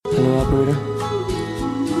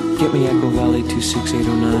me Echo Valley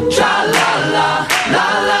 26809. Cha la la, la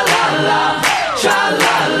la la la, cha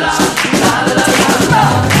la la, la la la la.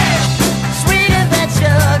 Sweeter than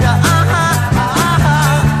sugar,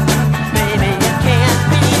 baby, you can't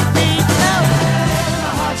beat me, no.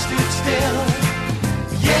 My heart stood still,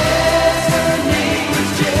 yes, her name was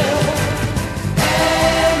Jill.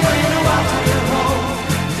 And when I walked her home,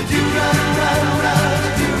 to do run, run, run, to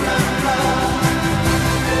do run, run.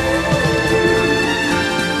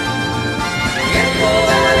 Echo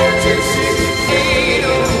Valley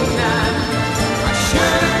 26809, I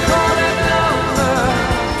should have called that number.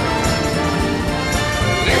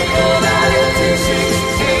 Echo Valley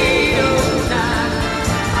 26809,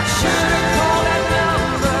 I should have called that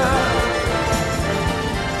number.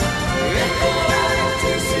 Echo Valley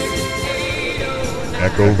 26809.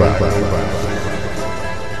 Echo Valley.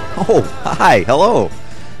 Oh, hi, hello.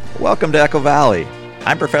 Welcome to Echo Valley.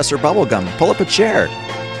 I'm Professor Bubblegum. Pull up a chair.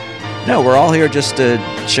 No, we're all here just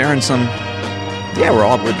sharing some. Yeah,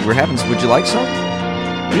 we're having. Would you like some?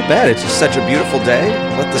 You bet. It's just such a beautiful day.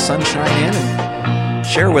 Let the sun shine in and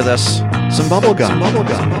share with us some bubblegum.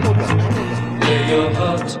 Lay your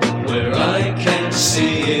heart where I can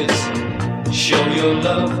see it. Show your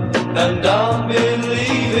love and I'll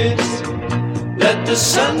believe it. Let the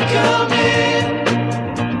sun come in.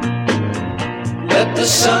 Let the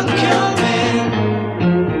sun come in.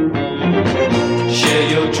 Share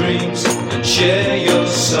your dreams and share your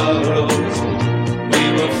sorrows.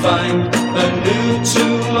 We will find a new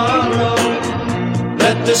tomorrow.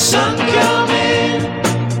 Let the sun come in.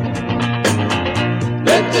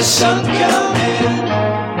 Let the sun come in.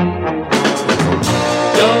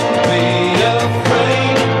 Don't be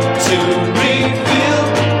afraid to reveal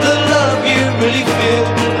the love you really feel.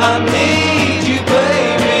 I need you,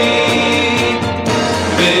 baby.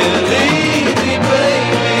 Believe me,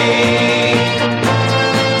 baby.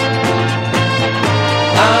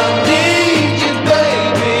 I need you,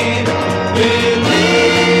 baby. Believe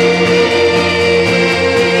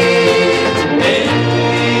in me.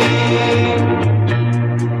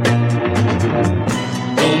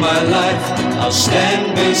 All my life I'll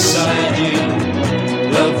stand beside you.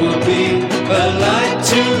 Love will be a light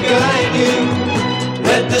to guide you.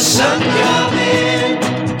 Let the sun come in.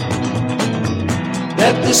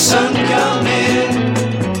 Let the sun come in.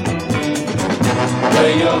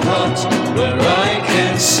 Lay your heart where I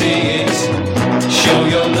can see it. Show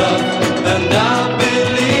your love and I'll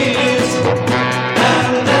believe it.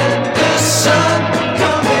 And let the sun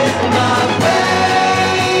come in, my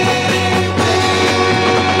baby.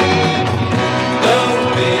 Don't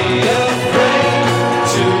be afraid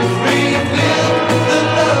to reveal the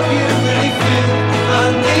love you really feel. I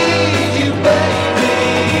need you, baby.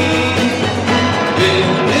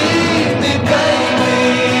 Believe me, baby.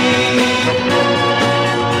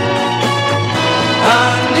 I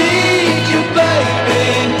need you,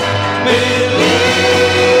 baby.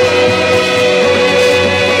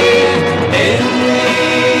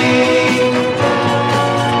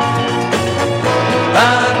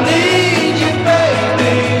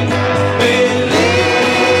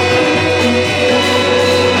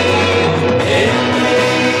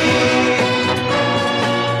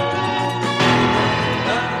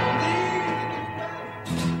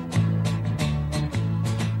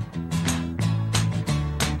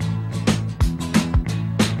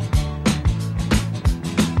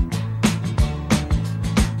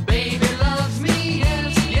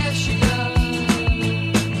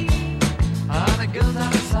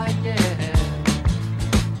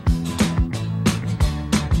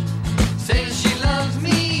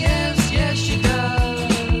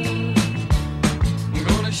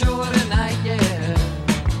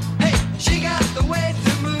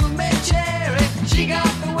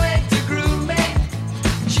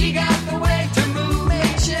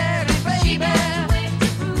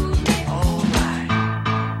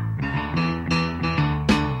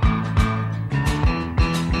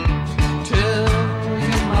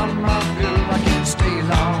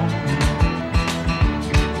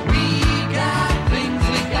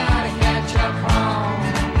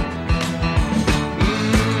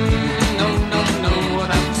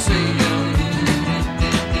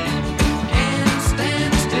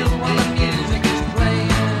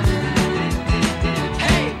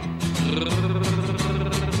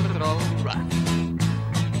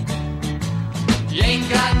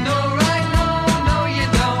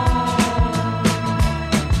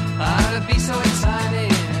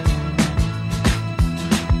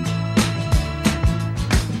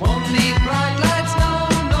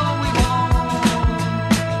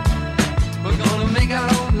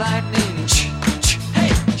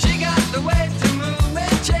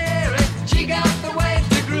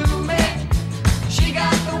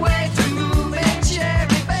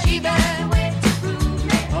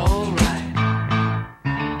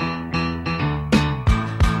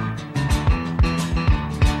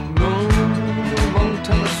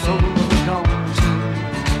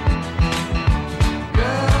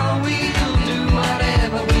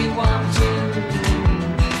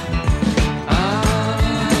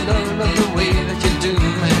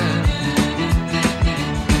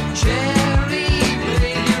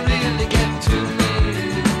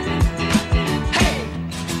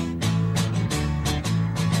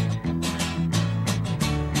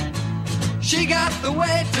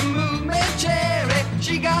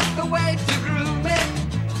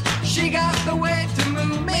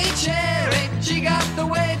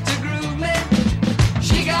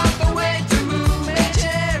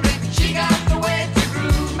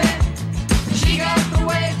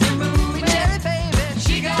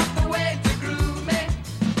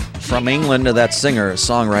 From England, that singer,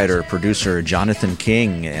 songwriter, producer Jonathan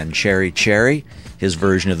King and Cherry Cherry, his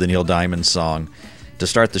version of the Neil Diamond song. To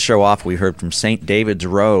start the show off, we heard from St. David's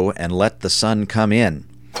Row and Let the Sun Come In.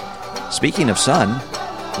 Speaking of sun,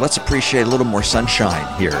 let's appreciate a little more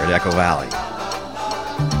sunshine here at Echo Valley.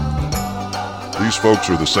 These folks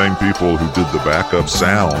are the same people who did the backup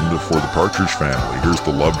sound for the Partridge Family. Here's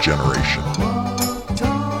the Love Generation.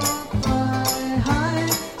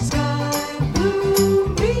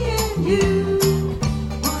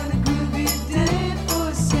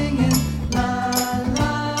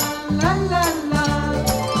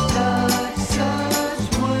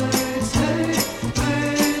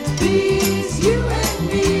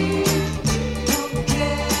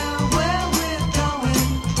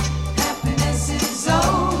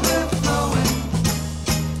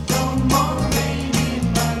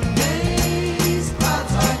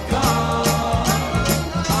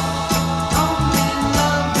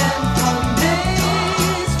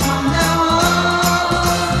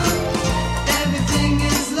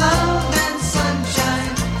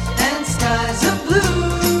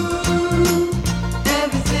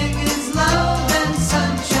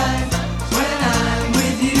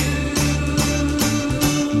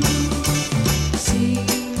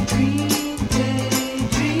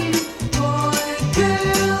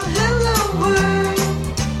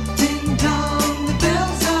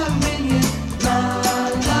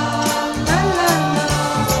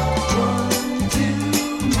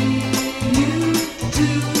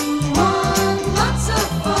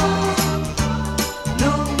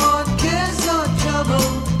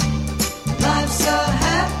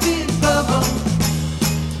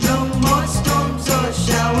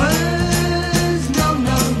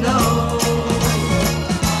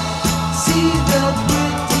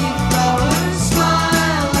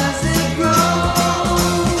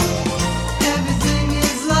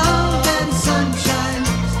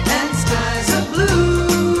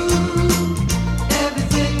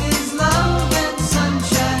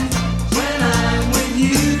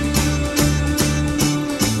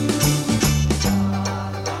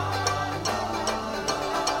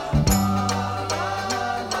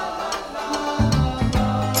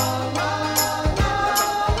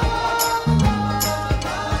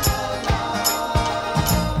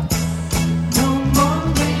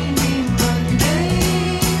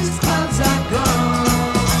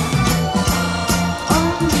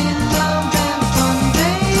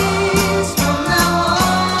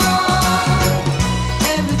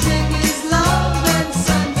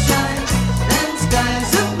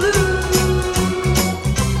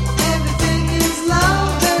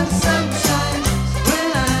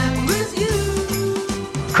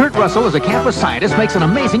 Russell, as a campus scientist, makes an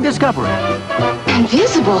amazing discovery.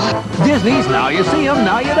 Invisible? Disney's Now You See 'Em,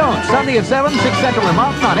 Now You Don't. Sunday at 7, 6 Central and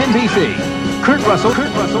Mountain on NBC. Kurt Russell. Well,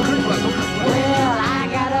 I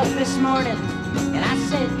got up this morning and I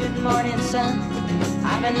said, good morning, son.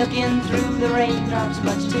 I've been looking through the raindrops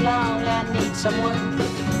much too long. I need someone.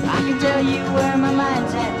 I can tell you where my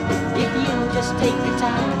mind's at if you'll just take the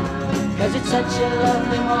time. 'Cause it's such a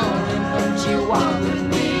lovely morning. Won't you walk with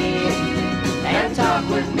me and talk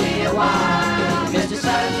with me a while, Mr.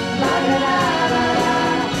 Sun? La da da da da,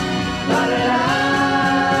 la da da.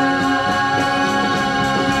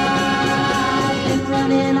 I've been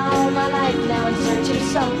running all my life now in search of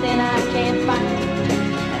something I can't find,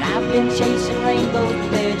 and I've been chasing rainbows,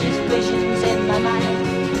 they're just visions in my mind.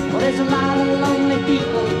 Well, there's a lot of lonely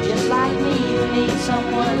people just like me who need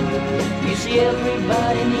someone. You see,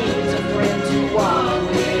 everybody needs a friend to walk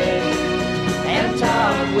with and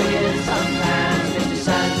talk with sometimes, Mr.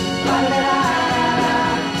 Sun. Ba-da-da-da-da,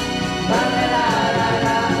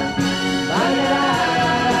 ba-da-da-da-da,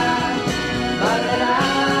 ba-da-da-da-da, ba-da-da.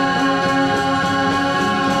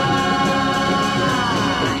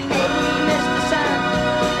 Hey, Mr. Sun,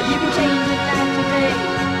 you can change it night to day.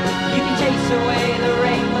 You can chase away the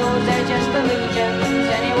rainbows, they're just illusions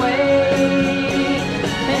anyway.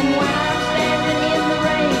 And when I'm standing in the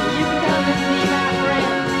rain, you can come and be my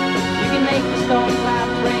friend. You can make the storm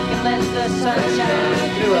clouds break and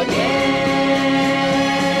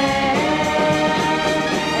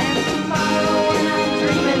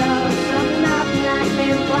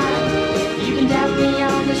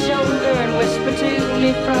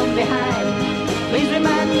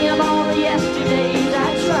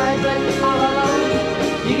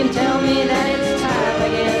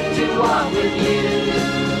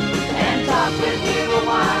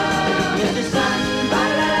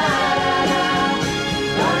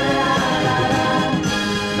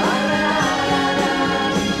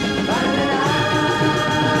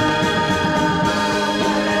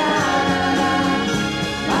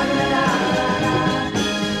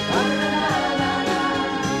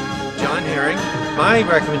my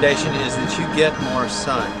recommendation is that you get more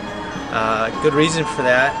sun. Good reason for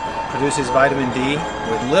that, produces vitamin D,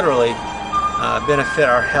 would literally benefit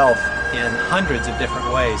our health in hundreds of different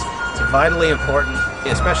ways. It's vitally important,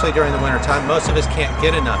 especially during the winter time. Most of us can't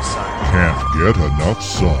get enough sun. Can't get enough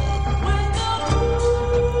sun.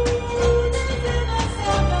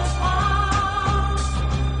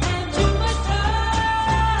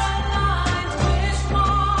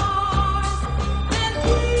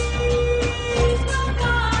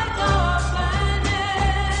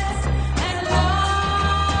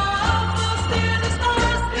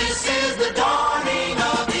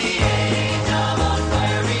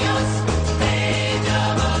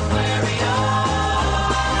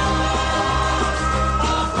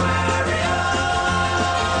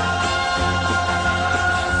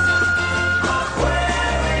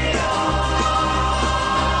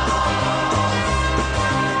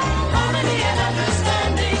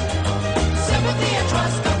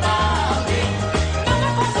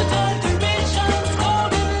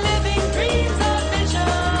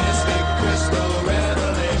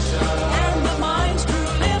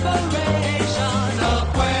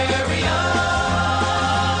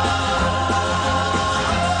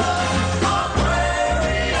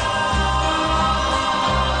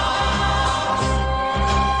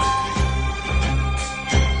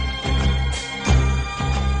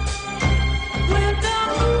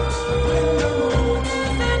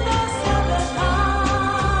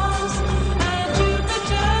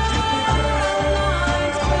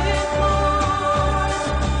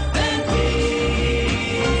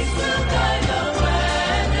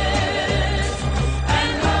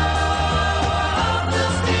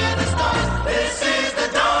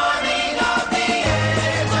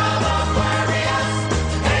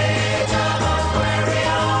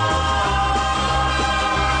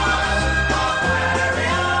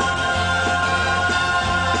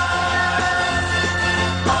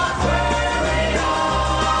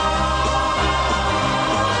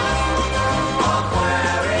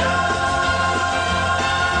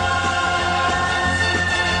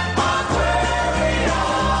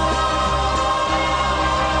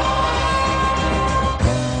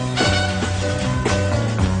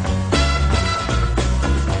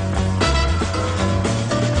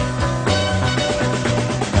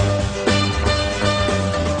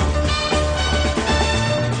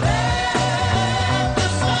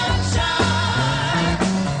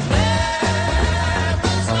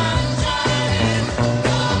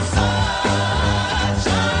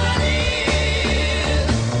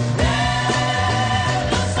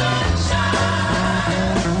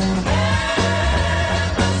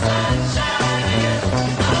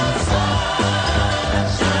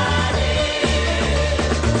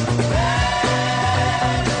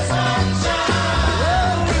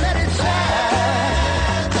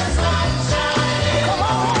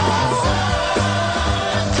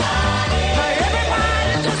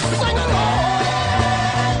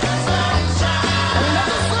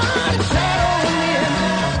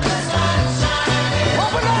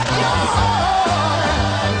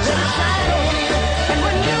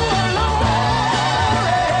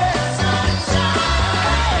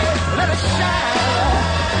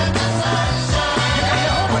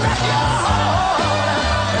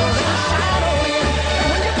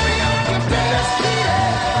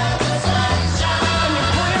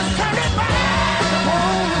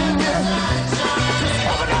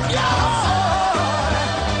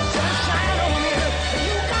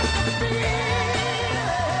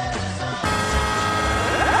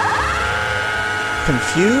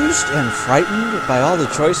 Confused and frightened by all the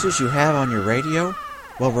choices you have on your radio?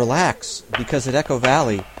 Well, relax, because at Echo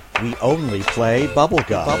Valley, we only play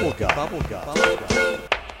bubblegum. Bubblegum. Bubblegum. Bubblegum.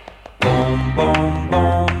 Boom, boom,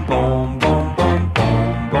 boom, boom, boom, boom, boom,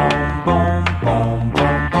 boom, boom, boom,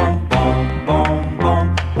 boom, boom, boom,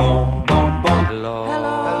 boom, boom, boom. Hello.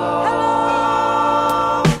 Hello.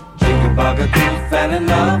 Jigabugga Doo fell in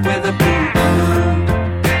love with a blue balloon.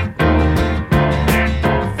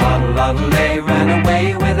 Fa-la-la-lay ran away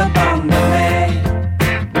with a bungalow.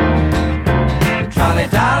 Trolley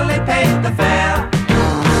Dolly paid the fare.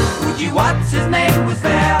 Would what's his name was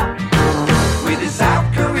there with his South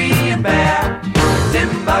Korean bear.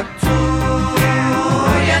 Timbuktu,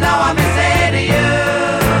 you know I'm saying to you.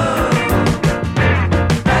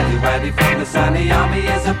 Paddy Waddy from the Sunny Army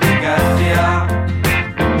is a brigadier.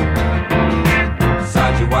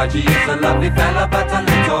 Saji Waji is a lovely fella but a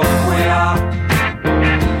little queer.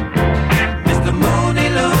 Mr. Mooney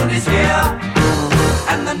Loon is here,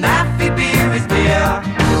 and the Naffy beer is beer.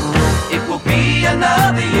 It will be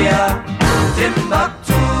another year.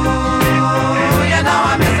 Timbuktu, you know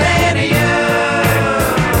I'm saying to you.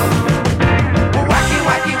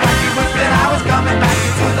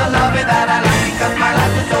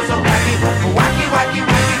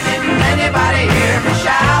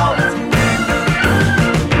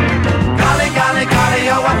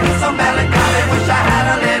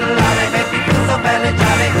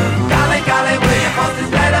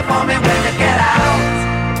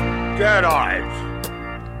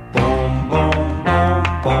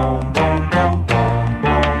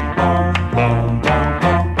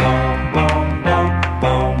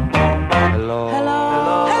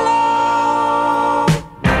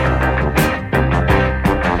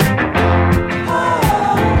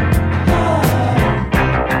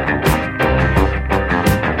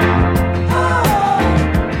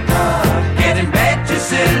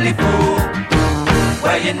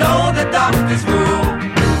 know the doctor's rule.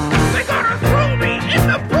 They're gonna throw me in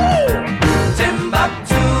the pool.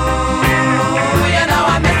 Timbuktu, you know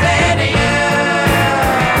I'm missing you.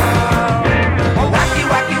 Oh, wacky,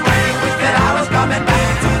 wacky, wacky, wish that I was coming back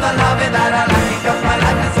to the loving that I like, because my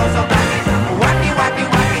life is so, so wacky. Wacky, wacky,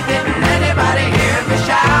 wacky, didn't anybody hear me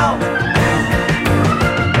shout?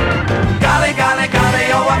 Golly, golly, golly,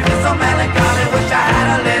 oh, I feel so melancholy. Wish I had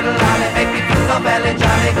a little lolly, make me feel so belly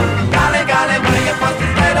jolly. Golly, golly, will you post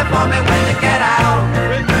this letter for me when you get out?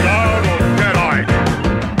 Get out.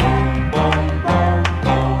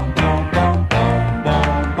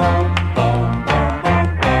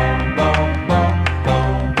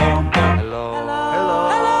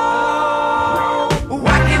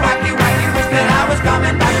 Wacky, wacky, wacky, wish that I was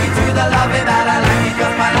coming back to the loving that I like,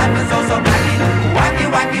 because my life is so, so wacky. Wacky,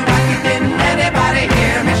 wacky, wacky, didn't anybody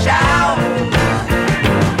hear me shout?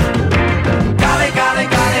 Golly, golly,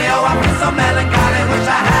 golly, oh, I feel so melancholy. Wish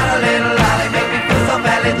I had a little lolly, make me feel so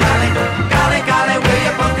belly jolly. Golly, golly, will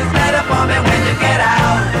you post this letter for me when you get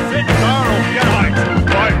out? Sit down or get out.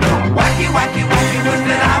 Right now. Wacky, wacky, wacky, wish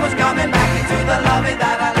that I was coming back to the loving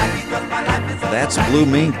that I like, because my life is so, so That's wacky. Blue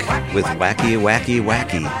Mink with Wacky, Wacky,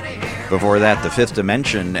 Wacky. Before that, The Fifth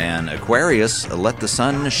Dimension and Aquarius, Let the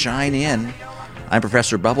Sun Shine In. I'm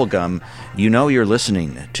Professor Bubblegum. You know you're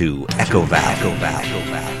listening to Echo Valley.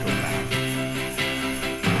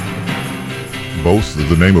 Both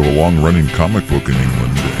the name of a long-running comic book in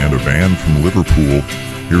England and a band from Liverpool.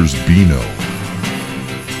 Here's Beano.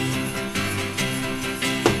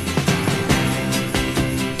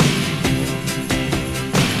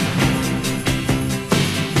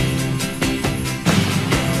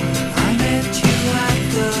 I met you at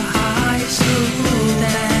the high school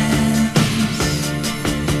dance.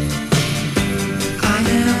 I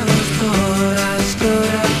never thought I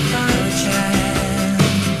stood up a chance.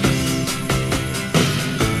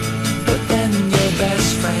 But then your best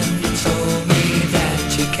friend told me that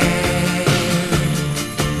you cared.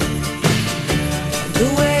 The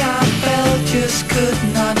way I felt just could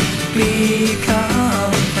not be compared.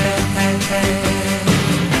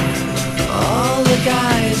 All the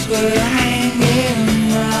guys were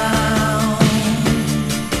hanging round.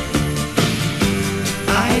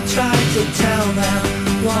 I tried to tell them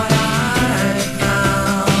what I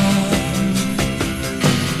found.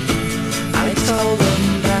 I told them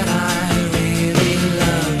that I really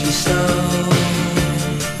loved you so.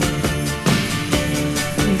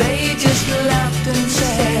 They just laughed and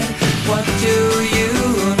said, what do you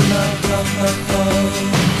know?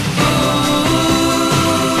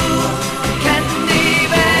 Candy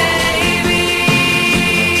baby,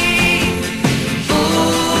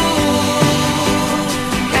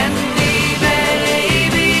 candy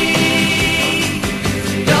baby,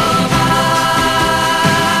 you're mine.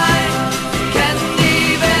 Candy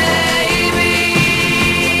baby,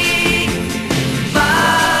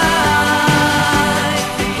 mine.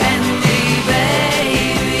 Candy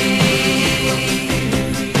baby.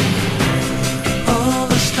 All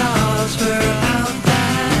the stars were out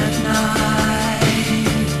that night,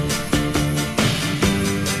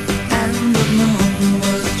 and the moon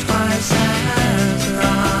was twice as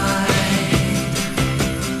bright.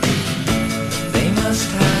 They must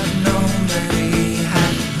have known that we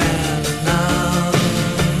had fell in love,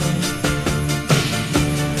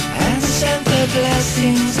 and sent their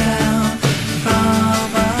blessings down from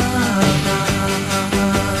above.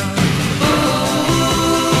 Ooh,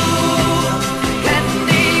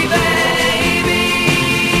 candy baby.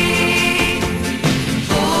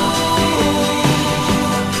 Ooh,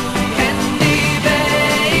 candy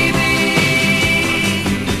baby.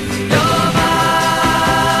 You're mine.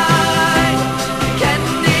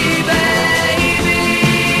 Candy baby.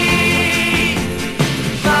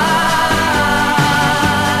 My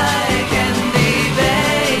candy baby. Candy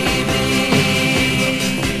baby.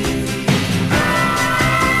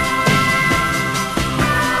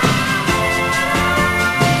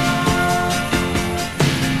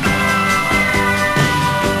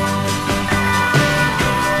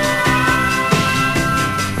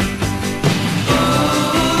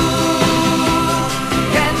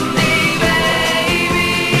 Candy baby.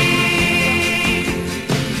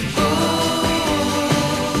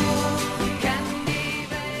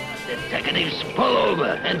 Detectives, pull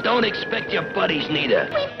over, and don't expect your buddies neither.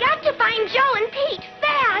 We've got to find Joe and Pete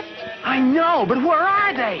fast. I know, but where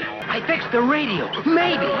are they? I fixed the radio.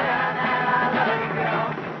 Maybe.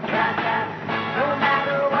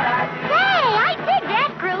 Hey, I dig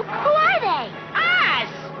that group. Who are they? Us.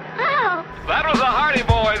 Oh. That was the Hardy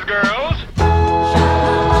Boys, girls.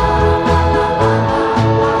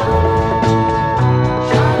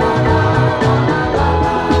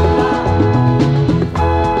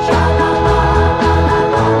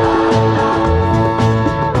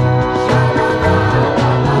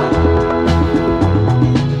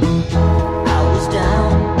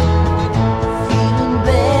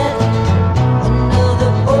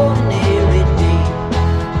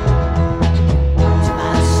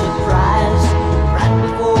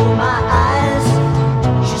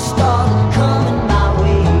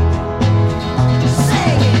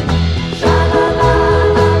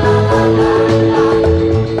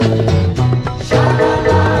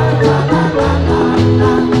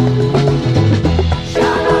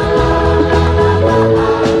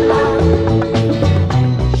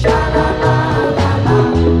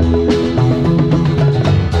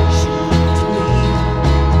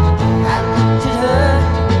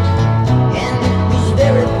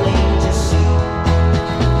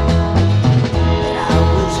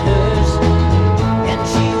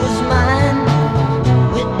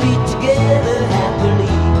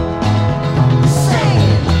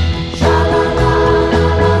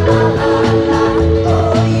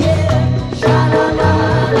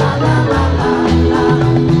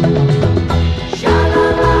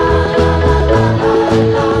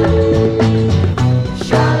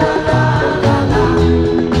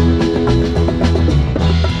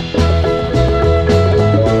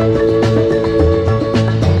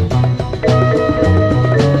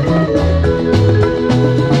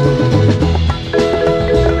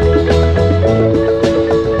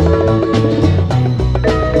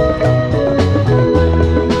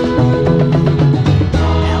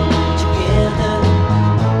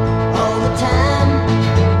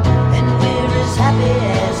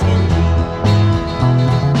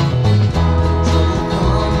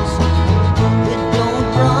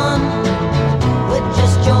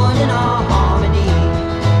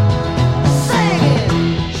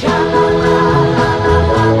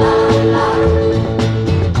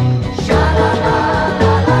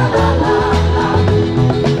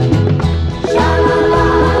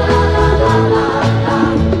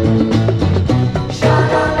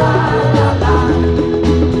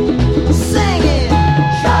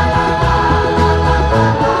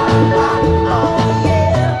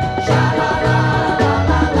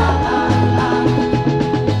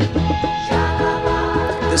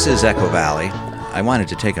 is Echo Valley. I wanted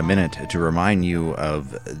to take a minute to remind you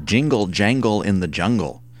of Jingle Jangle in the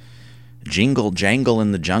Jungle. Jingle Jangle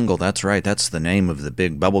in the Jungle, that's right, that's the name of the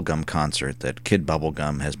big bubblegum concert that Kid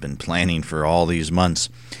Bubblegum has been planning for all these months.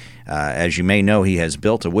 As you may know, he has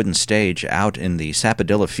built a wooden stage out in the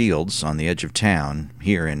Sapodilla Fields on the edge of town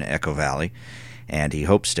here in Echo Valley, and he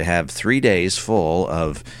hopes to have 3 days full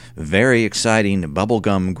of very exciting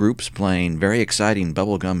bubblegum groups playing very exciting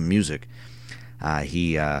bubblegum music.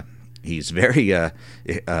 He's very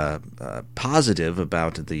positive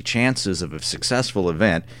about the chances of a successful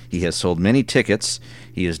event. He has sold many tickets.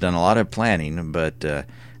 He has done a lot of planning, but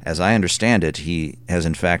as I understand it, he has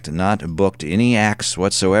in fact not booked any acts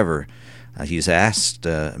whatsoever. He's asked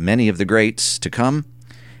many of the greats to come,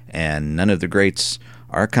 and none of the greats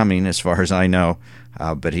are coming as far as I know,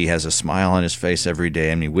 but he has a smile on his face every day,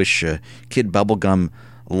 and we wish Kid Bubblegum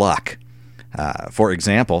luck. For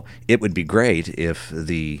example, it would be great if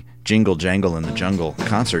the Jingle Jangle in the Jungle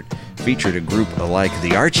concert featured a group like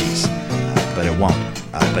the Archies, but it won't.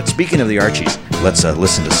 But speaking of the Archies, let's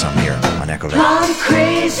listen to some here on Echo Valley. I'm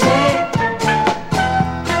crazy,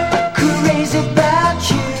 crazy about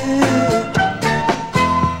you.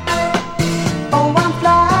 Oh, I'm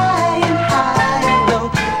flying high and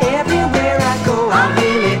low. Everywhere I go, I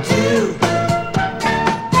really do.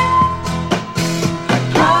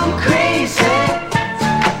 I'm crazy,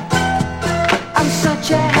 I'm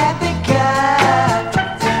such a happy guy.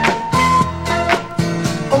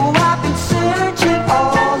 Oh, I've been searching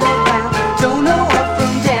all around, don't know up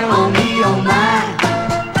from down, on me, oh my.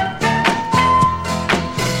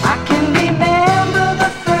 I can remember the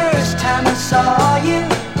first time I saw you,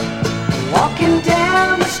 walking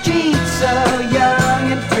down the street so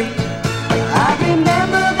young and free. I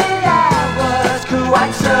remember that I was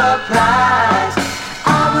quite surprised. I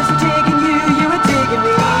was digging you, you were digging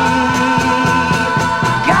me.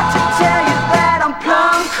 Got to tell you that I'm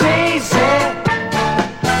plumb crazy,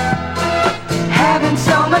 having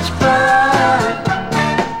so much fun.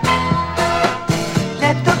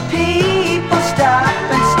 Let the people stop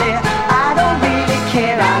and stare, I don't really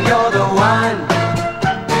care, you're the one.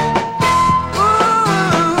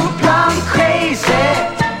 Ooh, plumb crazy,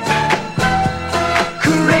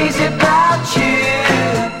 crazy about you.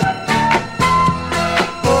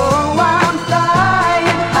 Oh, I'm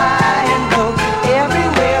flying high and low,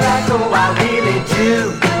 everywhere I go, I really do.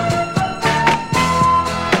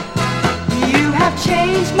 You have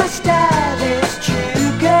changed my style, it's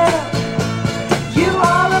true, girl. You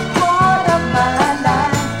are a part of my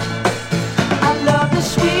life. I love the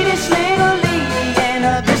sweetest little lady in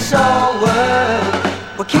this whole world.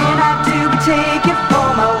 What can I do but take you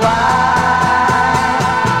for my wife?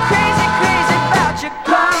 Crazy, crazy about you,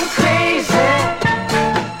 I'm crazy.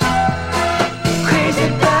 Crazy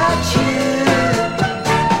about you.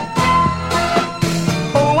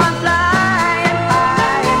 Oh, I'm flying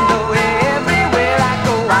high and low, everywhere I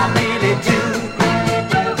go, I really do.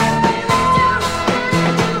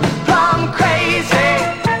 I'm crazy,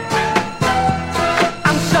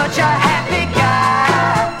 I'm such a happy guy.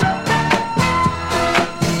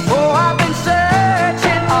 Oh, I've been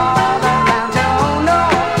searching all around, don't know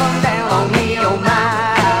up from down, on me, oh my.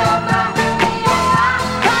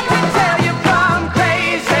 Got to tell you, I'm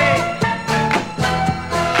crazy,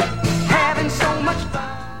 having so much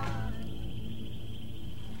fun.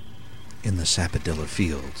 In the Sapodilla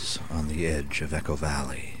Fields on the edge of Echo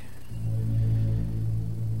Valley,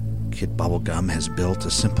 Kid Bubblegum has built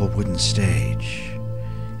a simple wooden stage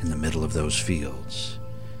in the middle of those fields.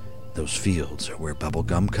 Those fields are where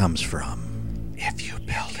bubblegum comes from. If you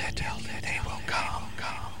build it, they will come.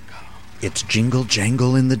 It's Jingle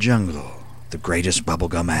Jangle in the Jungle, the greatest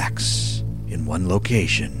bubblegum acts in one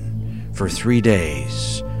location for 3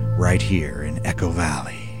 days right here in Echo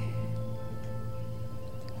Valley.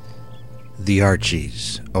 The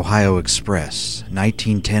Archies, Ohio Express,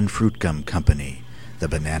 1910 Fruit Gum Company, the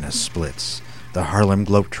Banana Splits, the Harlem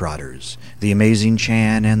Globetrotters, the Amazing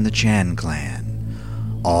Chan and the Chan Clan,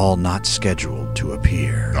 all not scheduled to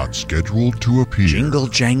appear. Not scheduled to appear. Jingle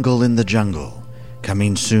Jangle in the Jungle,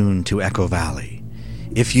 coming soon to Echo Valley.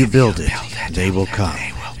 If you build it, they will come,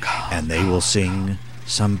 and they will sing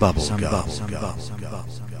some bubblegum.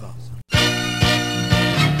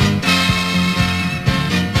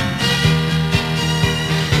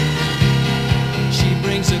 She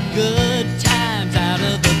brings the good times out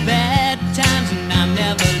of the bad times, and I'm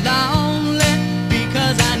never lonely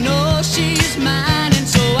because I know she's mine. And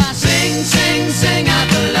so I sing, sing, sing out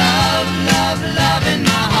the love, love, love in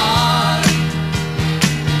my heart.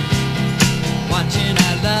 Watching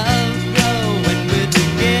our love grow when we're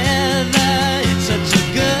together, it's such a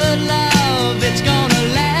good love, it's gonna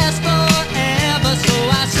last.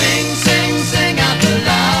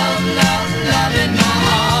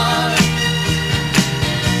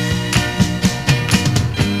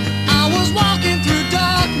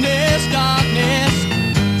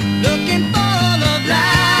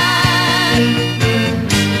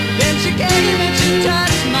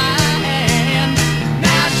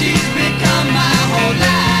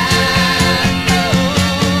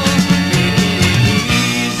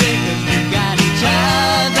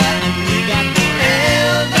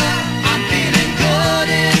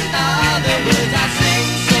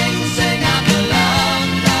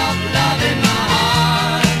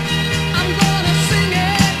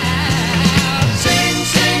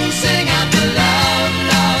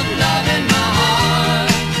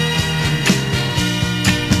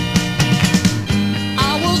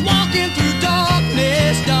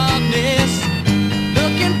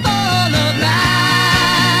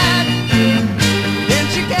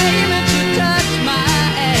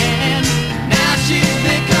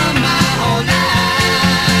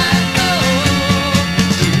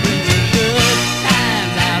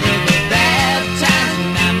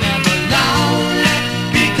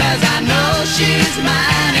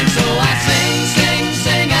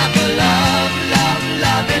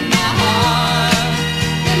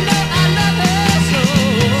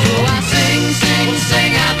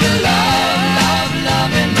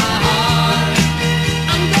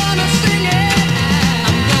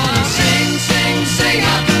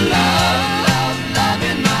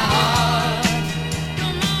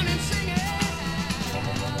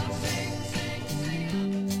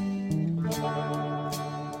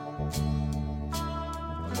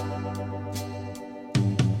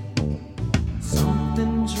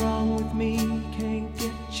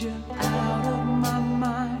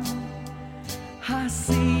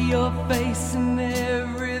 your face in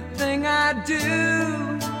everything I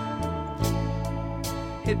do.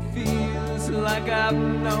 It feels like I've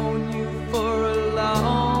known you for a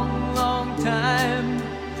long, long time.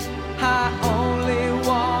 I only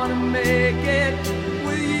wanna make it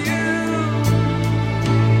with you.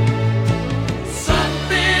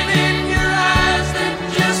 Something in your eyes that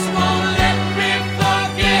just won't let me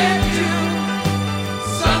forget you.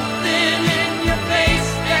 Something in your face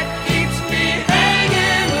that keeps me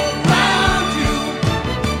hanging around you.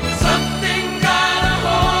 Something got a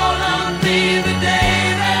hold on me the day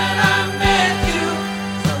that I met you.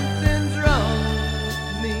 Something's wrong with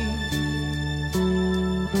me.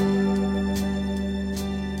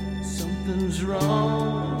 Something's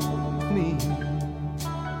wrong with me.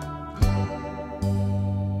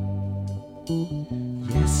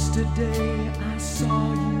 Yesterday I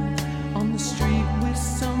saw you on the street with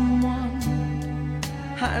someone.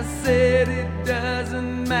 I said it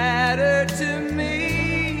doesn't matter to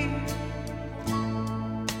me.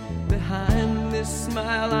 Behind this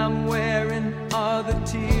smile I'm wearing are the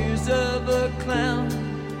tears of a clown.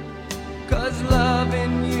 'Cause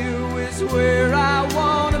loving you is where I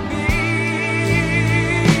wanna be.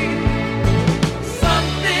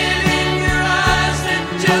 Something in your eyes that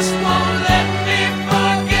just won't let me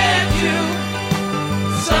forget you.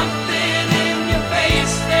 Something in your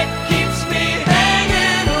face that keeps me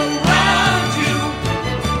hanging around you.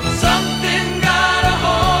 Something got a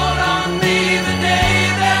hold on me the day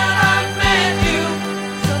that I met you.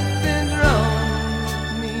 Something's wrong with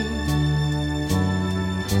me.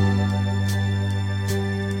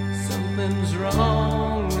 Something's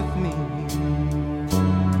wrong with me.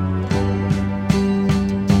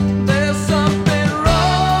 There's something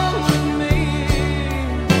wrong with me.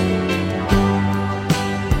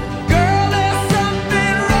 Girl, there's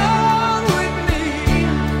something wrong with me.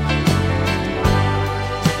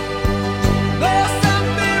 There's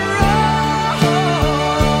something wrong.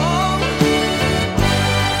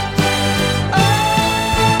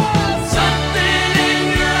 Something in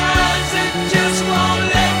your eyes that just won't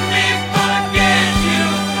let me forget you.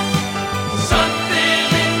 Something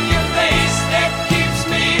in your face that keeps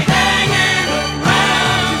me hanging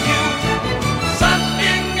around you.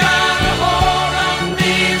 Something got a hold on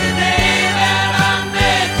me the day that I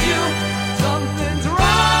met you. Something's wrong.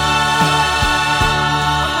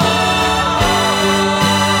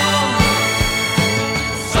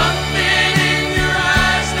 Something in your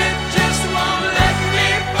eyes that just won't let me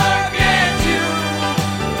forget you.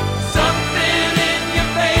 Something in your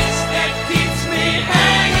face that keeps me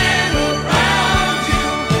hanging around you.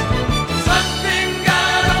 Something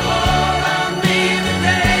got a hold on me the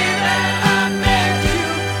day that I met you.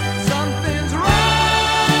 Something's wrong.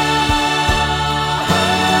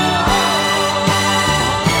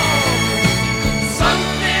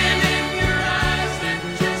 Something in your eyes that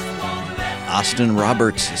just won't let me. Austin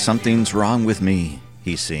Roberts, Something's Wrong With Me,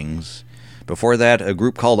 he sings. Before that, a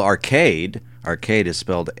group called Arkade. Arkade is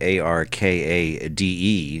spelled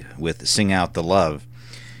Arkade with Sing Out the Love.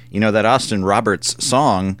 You know, that Austin Roberts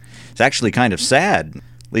song is actually kind of sad. At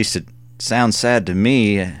least it sounds sad to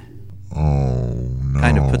me. Oh, no.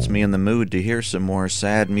 Kind of puts me in the mood to hear some more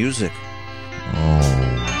sad music. Oh.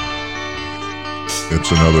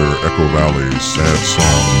 It's another Echo Valley sad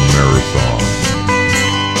song marathon.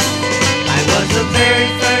 I was the very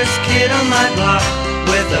first kid on my block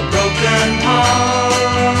with a broken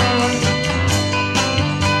heart.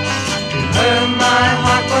 To her, my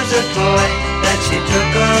heart was a toy that she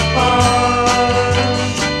took apart.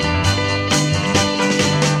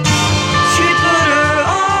 She put her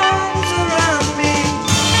arms around me.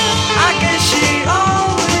 I guess she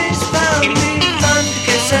always found me fun to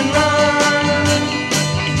kiss and run,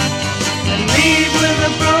 and leave with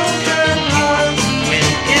a broken heart when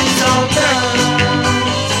it's all done.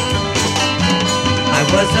 I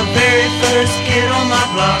was the very first kid on my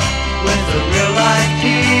block with a real life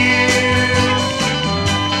tear,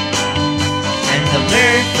 and the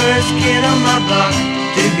very first kid on my block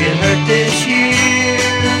to get hurt this year.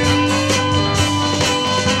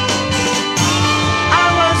 I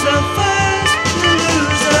was the first to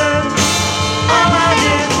lose her. All I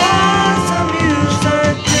did was amuse her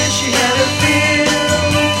till she had her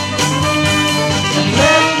fill, and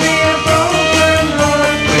left me a broken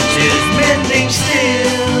heart which is mending still.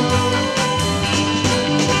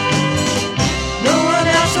 No one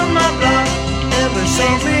else on my block ever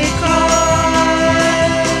saw me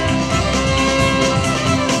cry.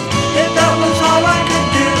 If that was all I could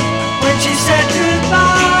do when she said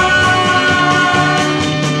goodbye.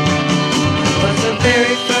 Was the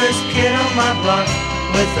very first kid on my block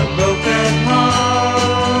with a broken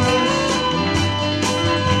heart,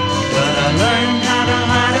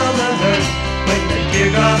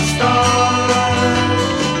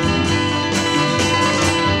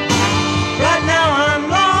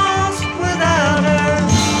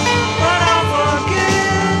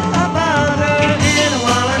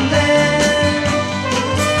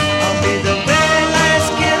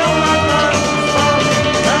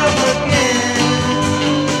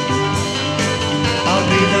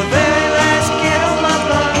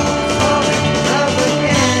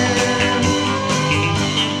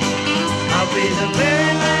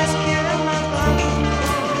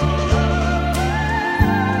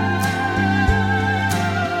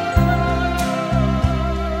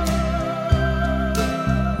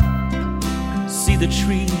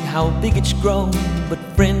 how big it's grown, but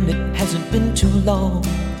friend, it hasn't been too long.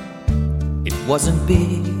 It wasn't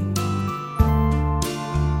big.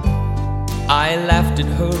 I laughed at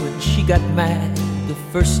her and she got mad. The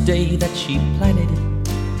first day that she planted it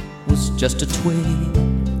was just a twig.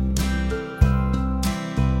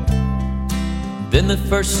 Then the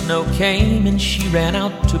first snow came and she ran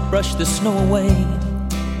out to brush the snow away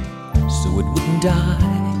so it wouldn't die.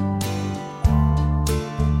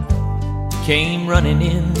 Came running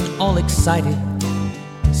in all excited,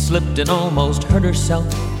 slipped and almost hurt herself,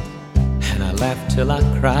 and I laughed till I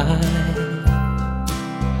cried.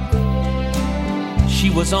 She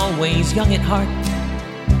was always young at heart,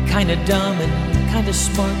 kinda dumb and kinda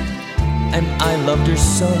smart, and I loved her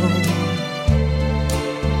so.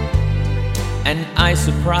 And I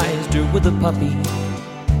surprised her with a puppy,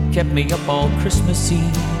 kept me up all Christmas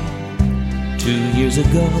Eve 2 years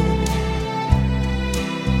ago.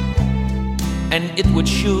 And it would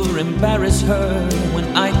sure embarrass her when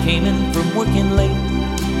I came in from working late,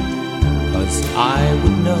 'cause I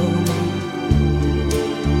would know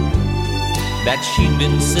that she'd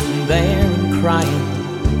been sitting there and crying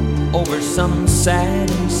over some sad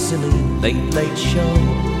and silly late show.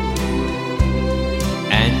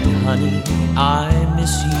 And honey, I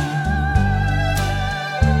miss you,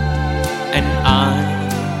 and I'm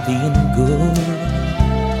being good,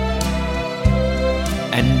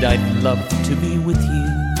 and I'd love to be with you,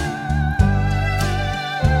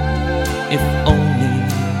 if only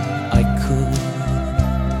I could.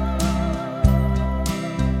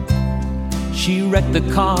 She wrecked the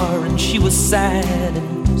car and she was sad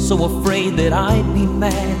and so afraid that I'd be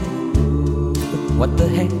mad, but what the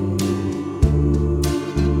heck?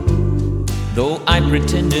 Though I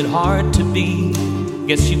pretended hard to be,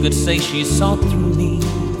 guess you could say she saw through me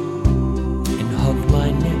and hugged my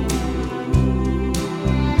neck.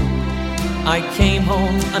 I came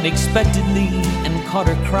home unexpectedly and caught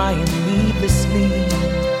her crying needlessly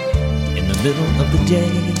in the middle of the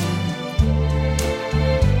day.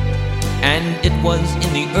 And it was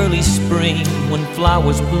in the early spring when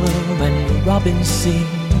flowers bloom and robins sing,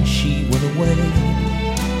 she went away.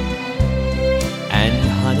 And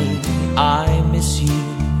honey, I miss you,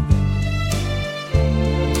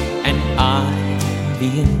 and I'm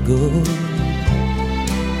being good,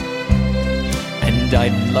 and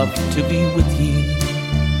I'd love to be with you,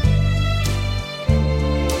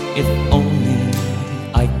 if only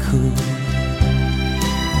I could.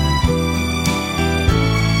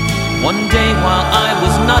 One day while I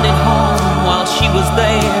was not at home, while she was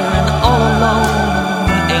there and all alone,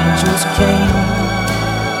 the angels came.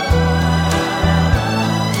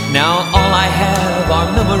 Now all I have are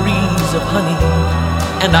memories of honey,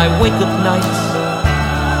 and I wake up nights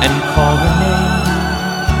and call her name.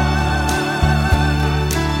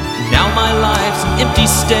 Now my life's an empty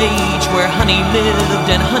stage where honey lived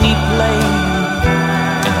and honey played,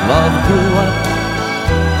 and love grew up.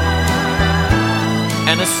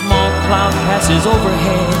 And a small cloud passes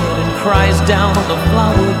overhead and cries down on the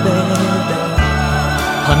flower bed,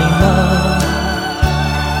 honey love.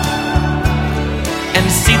 And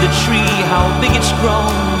see the tree, how big it's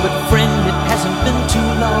grown, but friend, it hasn't been too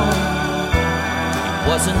long. It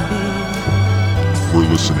wasn't big. We're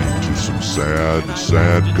listening to some sad,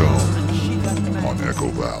 sad gum on Echo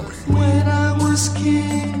Valley. When I was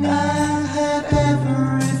king, I had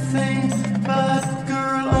everything, but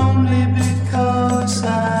girl, only because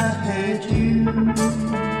I had you.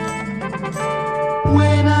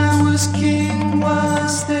 When I was king,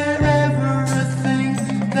 was there ever a thing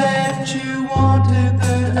that you wanted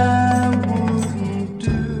that I wouldn't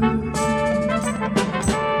do?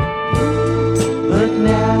 But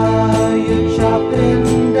now you're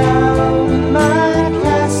chopping down my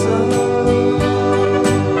castle.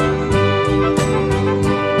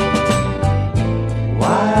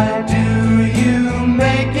 Why do you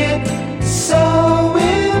make it so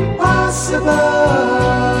impossible?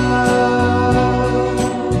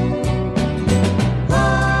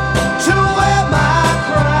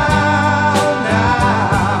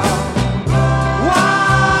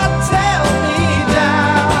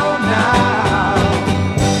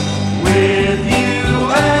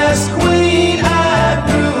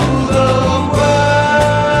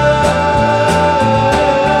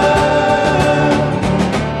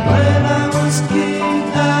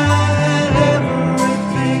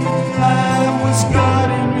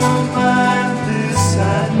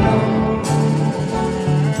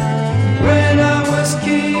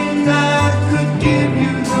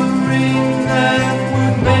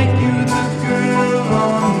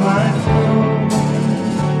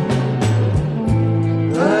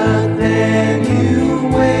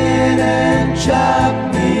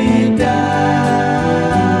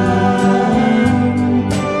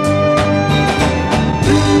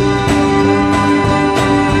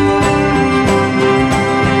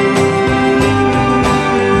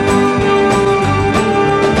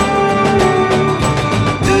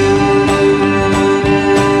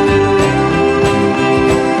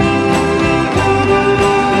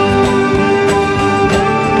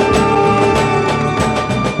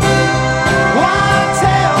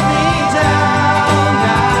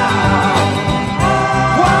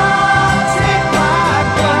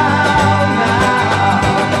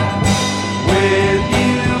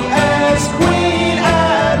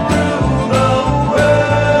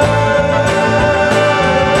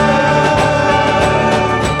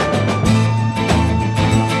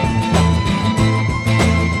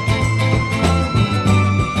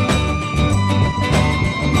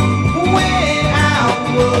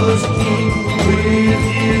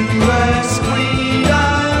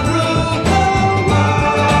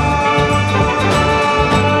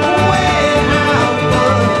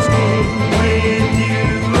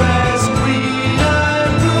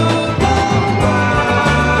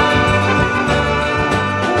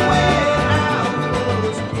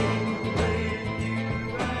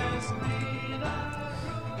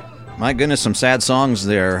 My goodness, some sad songs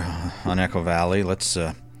there on Echo Valley. Let's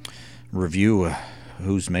review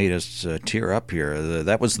who's made us tear up here.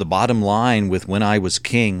 That was The Bottom Line with When I Was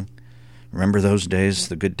King. Remember those days,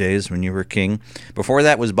 the good days when you were king? Before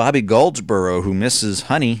that was Bobby Goldsboro, who misses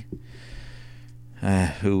Honey,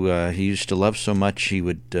 who he used to love so much he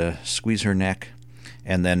would squeeze her neck.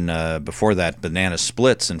 And then before that, Banana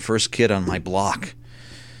Splits and First Kid on My Block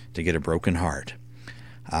to Get a Broken Heart.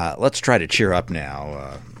 Let's try to cheer up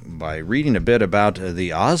now by reading a bit about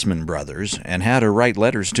the Osmond Brothers and how to write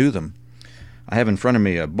letters to them. I have in front of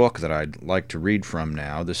me a book that I'd like to read from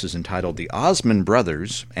now. This is entitled The Osmond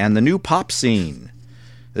Brothers and the New Pop Scene.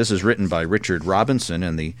 This is written by Richard Robinson,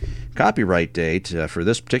 and the copyright date for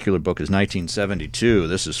this particular book is 1972.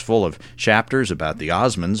 This is full of chapters about the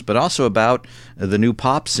Osmonds, but also about the new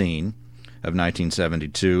pop scene of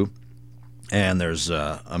 1972. And there's,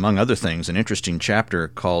 among other things, an interesting chapter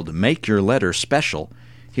called Make Your Letter Special.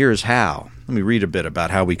 Here's how. Let me read a bit about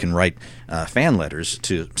how we can write fan letters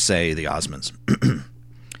to, say, the Osmonds.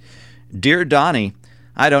 Dear Donnie,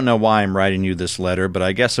 I don't know why I'm writing you this letter, but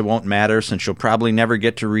I guess it won't matter since you'll probably never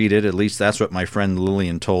get to read it. At least that's what my friend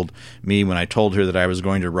Lillian told me when I told her that I was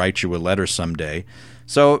going to write you a letter someday.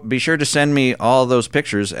 So be sure to send me all those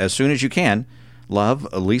pictures as soon as you can. Love,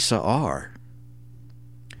 Lisa R.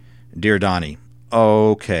 Dear Donnie,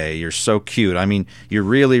 okay, you're so cute. I mean, you're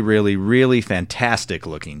really, really, really fantastic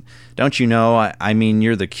looking. Don't you know? I mean,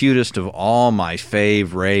 you're the cutest of all my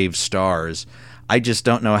fave rave stars. I just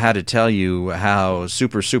don't know how to tell you how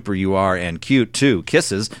super you are, and cute too.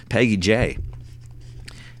 Kisses, Peggy J.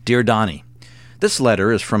 Dear Donnie, this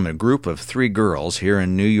letter is from a group of 3 girls here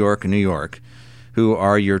in New York, who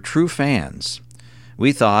are your true fans.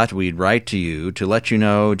 We thought we'd write to you to let you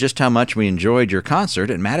know just how much we enjoyed your concert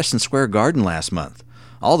at Madison Square Garden last month.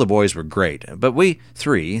 All the boys were great, but we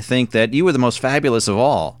 3 think that you were the most fabulous of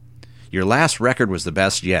all. Your last record was the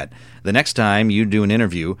best yet. The next time you do an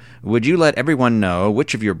interview, would you let everyone know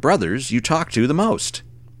which of your brothers you talk to the most?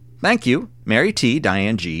 Thank you, Mary T.,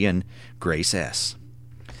 Diane G., and Grace S.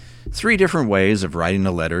 3 different ways of writing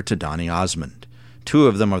a letter to Donny Osmond. 2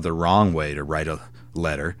 of them are the wrong way to write a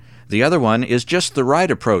letter. The other one is just the right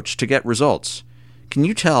approach to get results. Can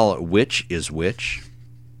you tell which is which?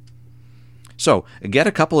 So, get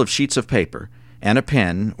a couple of sheets of paper and a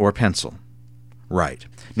pen or pencil. Right.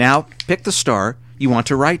 Now, pick the star you want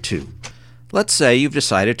to write to. Let's say you've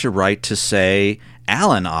decided to write to, say,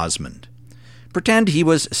 Alan Osmond. Pretend he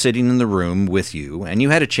was sitting in the room with you and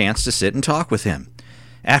you had a chance to sit and talk with him.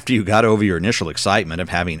 After you got over your initial excitement of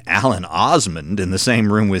having Alan Osmond in the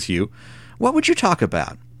same room with you, what would you talk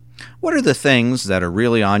about? What are the things that are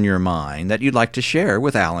really on your mind that you'd like to share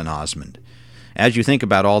with Alan Osmond? As you think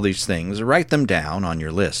about all these things, write them down on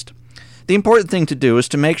your list. The important thing to do is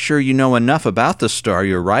to make sure you know enough about the star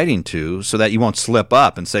you're writing to so that you won't slip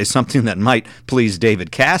up and say something that might please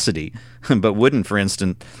David Cassidy, but wouldn't, for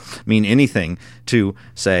instance, mean anything to,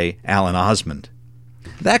 say, Alan Osmond.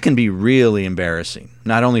 That can be really embarrassing,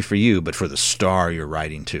 not only for you, but for the star you're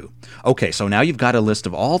writing to. Okay, so now you've got a list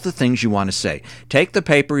of all the things you want to say. Take the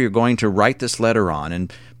paper you're going to write this letter on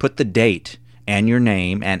and put the date and your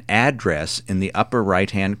name and address in the upper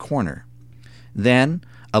right-hand corner. Then,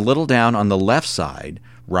 a little down on the left side,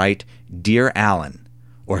 write Dear Alan,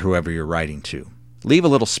 or whoever you're writing to. Leave a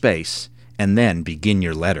little space, and then begin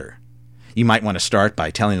your letter. You might want to start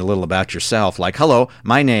by telling a little about yourself, like, hello,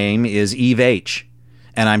 my name is Eve H.,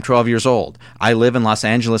 and I'm 12 years old. I live in Los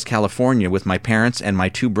Angeles, California with my parents and my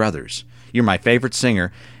 2 brothers. You're my favorite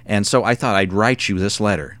singer, and so I thought I'd write you this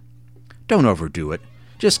letter. Don't overdo it.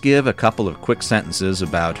 Just give a couple of quick sentences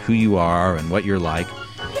about who you are and what you're like.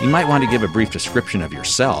 You might want to give a brief description of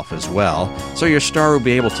yourself as well, so your star will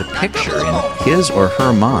be able to picture in his or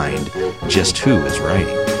her mind just who is writing.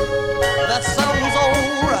 That sounds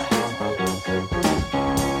alright.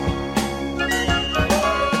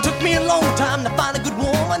 It took me a long time to find a good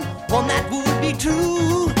woman, one that would be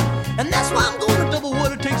true. And that's why I'm gonna double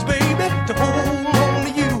what it takes, baby, to hold on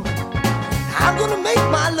to you. I'm gonna make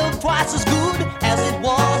my love twice as good as it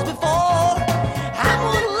was before. I'm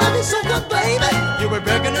gonna love you so good, baby, you'll be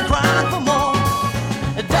begging and crying for more.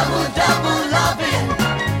 Double loving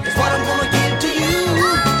is what I'm gonna give to you.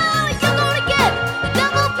 Oh, you're gonna get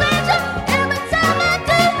double pleasure every time I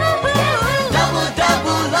do.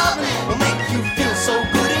 Double loving will make you feel so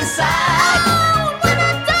good inside. Oh, when I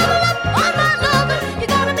double up on my loving, you're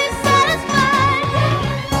gonna be satisfied.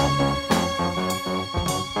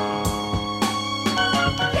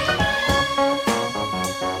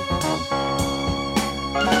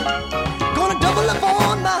 Gonna double up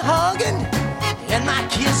on my hugging and my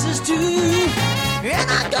kisses too. And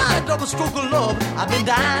I gotta double stroke of love I've been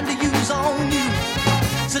dying to use on you.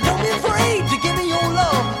 So don't be afraid to give me your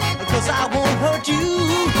love, because I won't hurt you.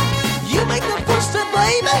 You make the first step,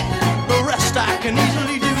 baby, the rest I can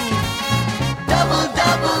easily do. Double,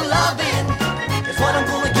 double loving is what I'm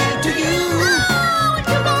gonna give to you. Oh, and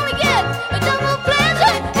you're gonna get a double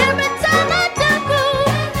pleasure every time I double.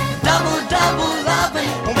 Double, double loving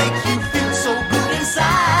will make you feel so good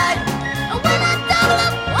inside. And when I double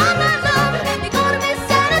up on my love, you're gonna be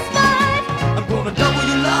satisfied. I'm gonna double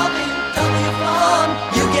your loving, double your fun.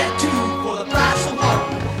 You get two for the price of one.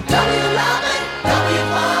 Double your loving, double your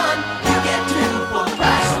fun. You get two for the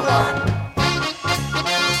price of one.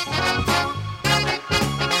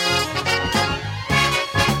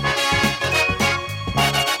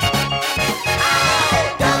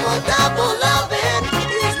 Double, double loving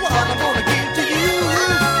is what I'm gonna give to you.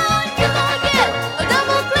 Oh, and you're gonna get a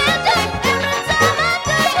double pleasure every time I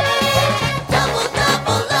double. Double,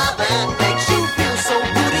 double loving makes you feel so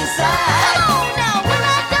good inside. Come on now, when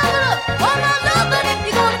I double up on my loving,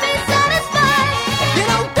 you're gonna be satisfied. You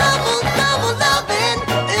know, double, double loving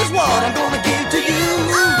is what I'm gonna give to you.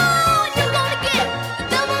 Oh, and you're gonna get a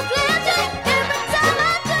double pleasure every time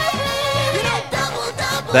I double. You know, double,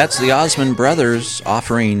 double. That's the Osmond Brothers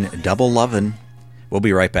offering Double Lovin'. We'll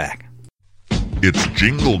be right back. It's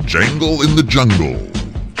Jingle Jangle in the Jungle,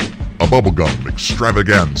 a bubblegum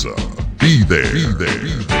extravaganza. Be there.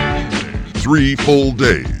 3 full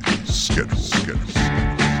days. Schedule.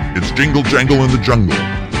 It's Jingle Jangle in the Jungle.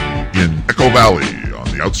 In Echo Valley, on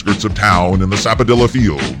the outskirts of town in the Sapodilla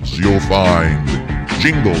Fields, you'll find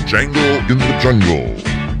Jingle Jangle in the Jungle.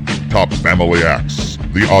 Top family acts,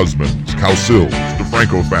 the Osmonds, Cowsills,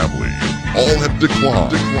 DeFranco family, all have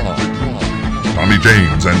declined. Tommy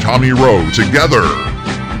James and Tommy Rowe together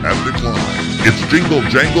have declined. It's Jingle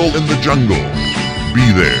Jangle in the Jungle.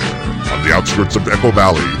 Be there on the outskirts of Echo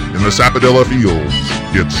Valley in the Sapodilla Fields.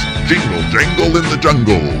 It's Jingle Jangle in the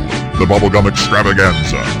Jungle, the bubblegum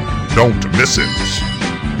extravaganza. Don't miss it.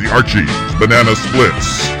 The Archies, Banana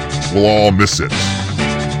Splits will all miss it.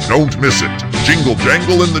 Don't miss it. Jingle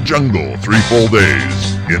Jangle in the Jungle, 3 full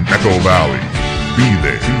days in Echo Valley. Be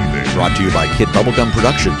there. Brought to you by Kid Bubblegum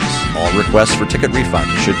Productions. All requests for ticket refund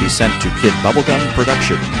should be sent to Kid Bubblegum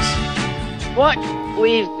Productions. What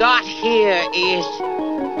we've got here is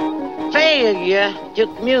failure to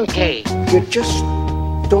communicate. You just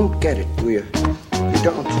don't get it, do you? You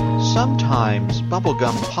don't. Sometimes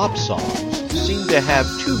bubblegum pop songs seem to have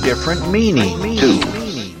 2 different meanings.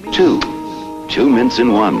 Two mints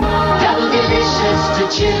in one. Double delicious to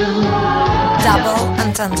chew. Double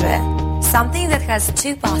entendre. Something that has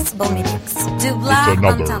 2 possible meanings. Double It's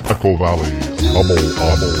another entendre. Echo Valley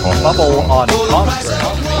Bubble on contract. That's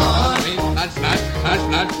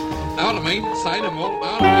all I mean. Say them all.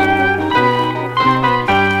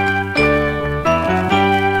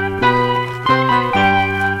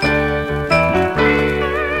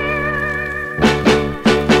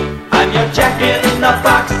 I'm your Jack in the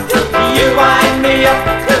box. You wind me up.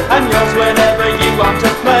 I'm yours whenever you want to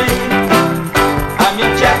play. I'm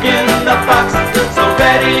your Jack in the box. So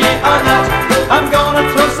ready or not, I'm gonna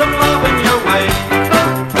throw some love in your way.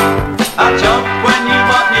 I'll jump when you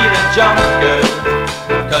want me to jump, good,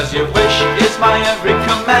 'cause your wish is my every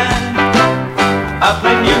command. I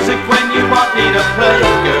play music when you want me to play,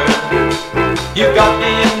 good. You got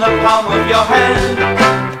me in the palm of your hand.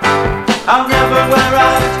 I'll never wear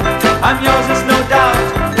out, I'm yours, there's no doubt.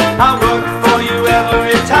 I'll work for you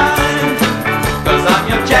every time, 'cause I'm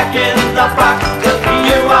your Jack in the box.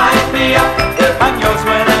 You wind me up, I'm yours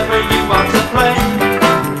whenever you want to play.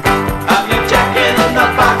 I'm your Jack in the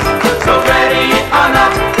box, so ready or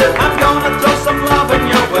not, I'm gonna throw some love in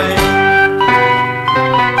your way.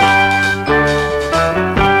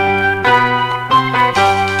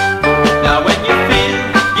 Now when you feel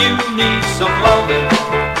you need some loving,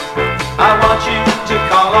 I want you to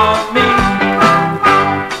call on me.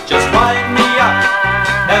 Just wind me up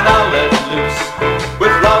and I'll let loose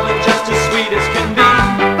with loving just as sweet as can.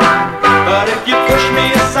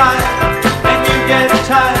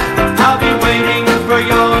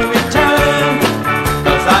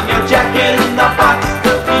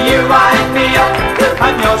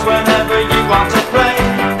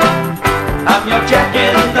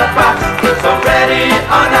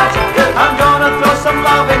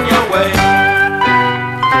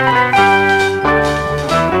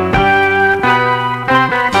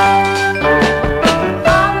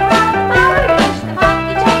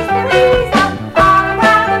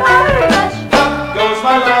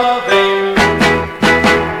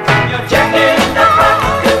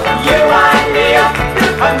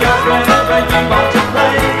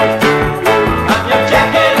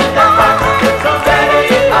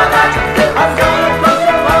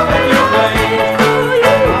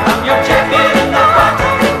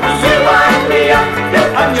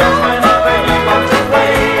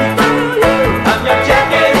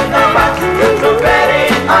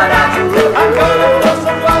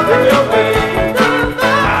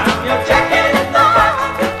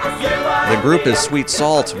 group is Sweet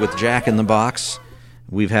Salt with Jack in the Box.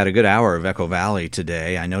 We've had a good hour of Echo Valley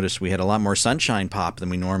today. I noticed we had a lot more sunshine pop than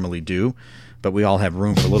we normally do, but we all have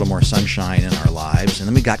room for a little more sunshine in our lives. And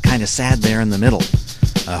then we got kind of sad there in the middle.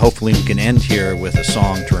 Hopefully we can end here with a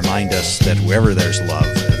song to remind us that wherever there's love,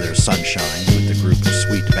 there's sunshine, with the group of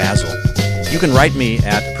Sweet Basil. You can write me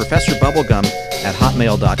at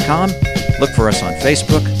professorbubblegum@hotmail.com. Look for us on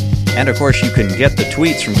Facebook. And, of course, you can get the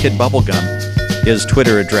tweets from Kid Bubblegum. His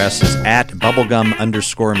Twitter address is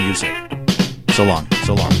 @bubblegum_music. So long.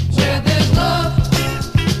 So long. Where there's love,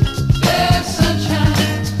 there's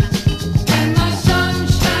sunshine, and my sun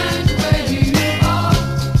shines where you are.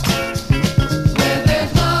 Where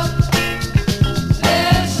there's love,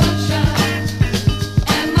 there's sunshine,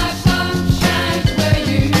 and my sun shines where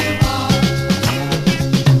you are.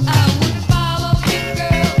 I would follow you,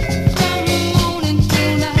 girl, from morning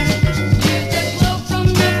till night. Hear the glow from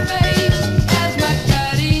your face as my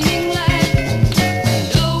guiding light.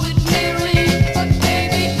 Though it may rain, but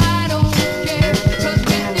baby, I don't care. 'Cause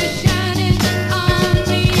with you shining on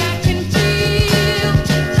me, I can feel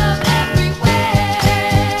love everywhere.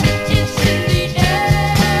 It's in the air.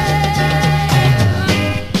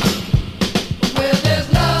 Where there's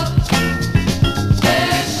love,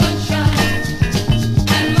 there's sunshine,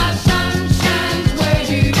 and my sun shines where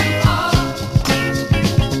you are.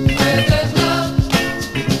 Where there's love,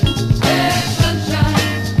 there's sunshine,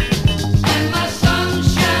 and my sun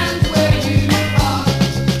shines where you are.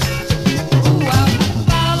 Ooh, I would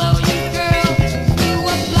follow you, girl, through a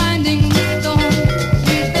blinding storm.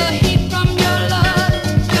 Use the heat from your love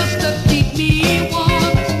just to keep me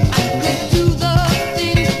warm. I could do the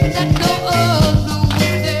things that no other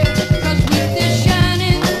would dare. 'Cause with you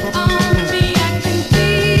shining on me, I can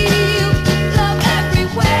feel love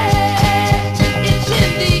everywhere. It's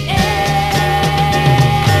in the air.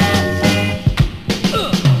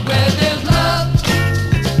 Where there's love,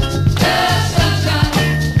 there's sunshine,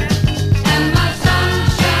 and my sun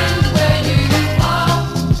shines where you are.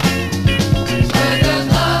 Where there's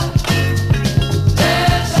love,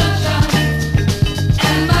 there's sunshine,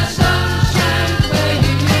 and my sun shines where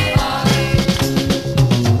you are.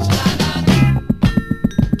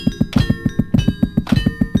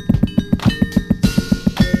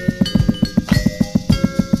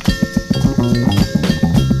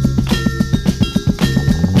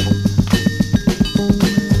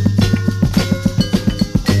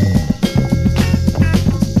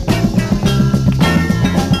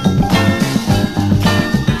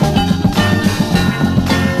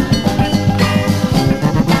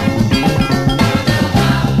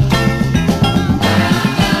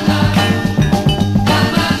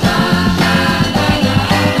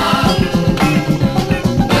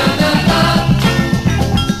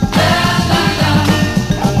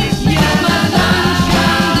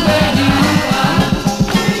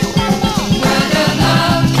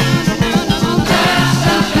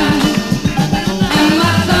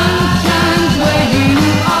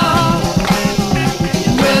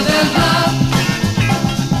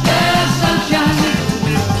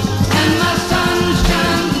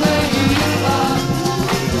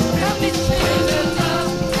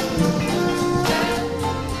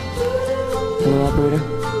 Hello, operator.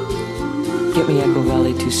 Get me Echo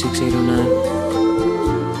Valley 26809.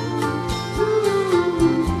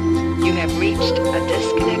 You have reached a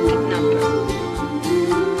disconnected number.